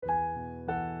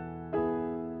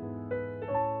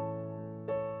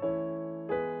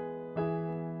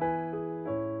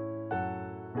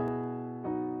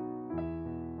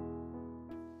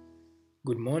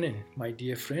Good morning, my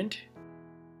dear friend.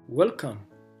 Welcome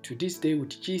to this Day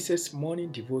with Jesus morning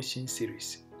devotion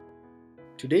series.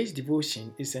 Today's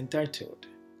devotion is entitled,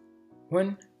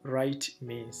 When Right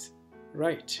Means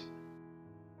Right.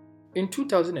 In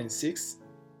 2006,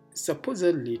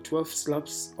 supposedly 12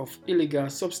 slabs of illegal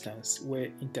substance were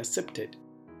intercepted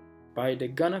by the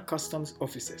Ghana Customs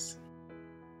officers.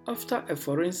 After a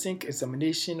forensic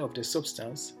examination of the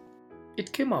substance,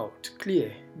 it came out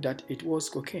clear that it was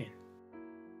cocaine.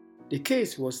 The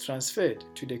case was transferred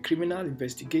to the Criminal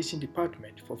Investigation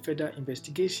Department for further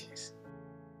investigations.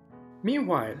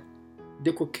 Meanwhile,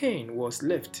 the cocaine was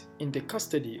left in the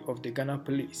custody of the Ghana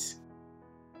police.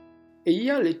 A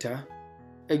year later,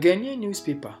 a Ghanaian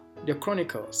newspaper, The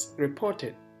Chronicles,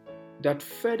 reported that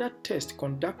further tests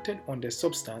conducted on the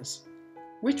substance,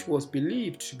 which was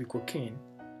believed to be cocaine,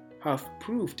 have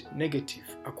proved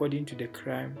negative according to the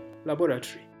crime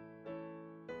laboratory.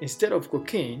 Instead of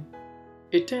cocaine,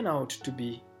 it turned out to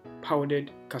be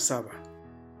powdered cassava.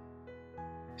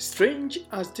 Strange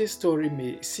as this story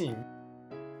may seem,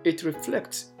 it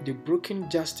reflects the broken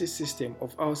justice system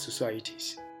of our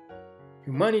societies.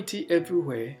 Humanity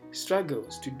everywhere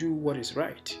struggles to do what is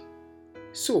right.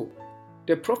 So,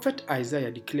 the prophet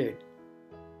Isaiah declared,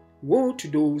 "Woe to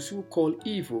those who call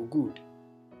evil good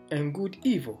and good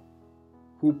evil,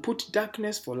 who put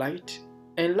darkness for light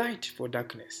and light for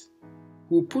darkness,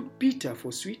 who put bitter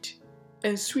for sweet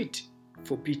and sweet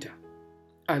for bitter."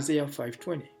 Isaiah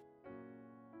 5:20.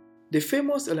 The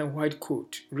famous Ellen White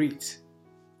quote reads,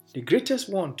 "The greatest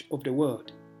want of the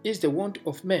world is the want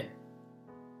of men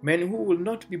who will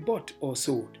not be bought or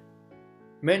sold,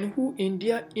 men who in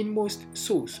their inmost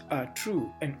souls are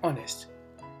true and honest,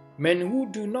 men who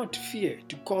do not fear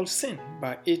to call sin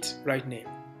by its right name,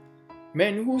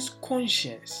 men whose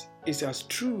conscience is as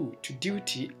true to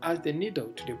duty as the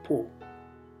needle to the pole,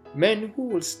 men who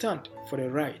will stand for the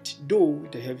right though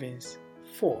the heavens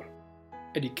fall."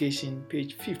 Education,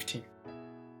 page 15.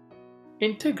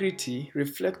 Integrity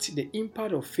reflects the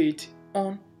impact of faith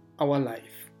on our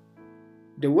life.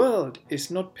 The world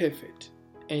is not perfect,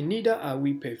 and neither are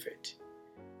we perfect.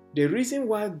 The reason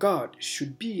why God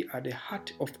should be at the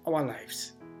heart of our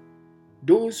lives.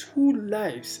 Those whose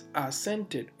lives are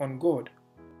centered on God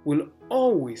will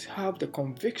always have the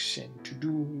conviction to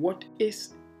do what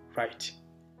is right.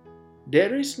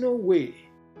 There is no way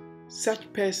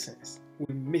such persons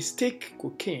will mistake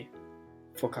cocaine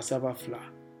for cassava flour.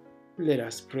 Let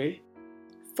us pray.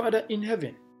 Father in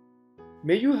heaven,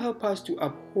 may you help us to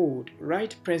uphold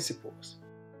right principles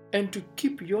and to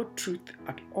keep your truth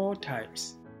at all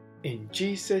times. In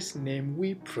Jesus' name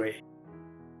we pray.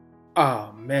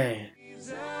 Amen.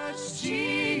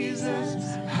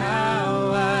 Jesus,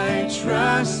 how I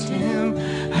trust him,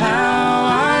 how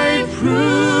I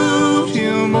proved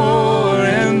him more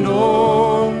and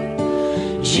more.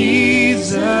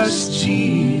 Jesus,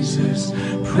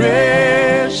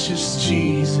 precious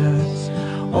Jesus,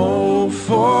 oh,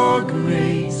 for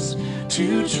grace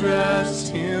to trust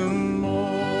him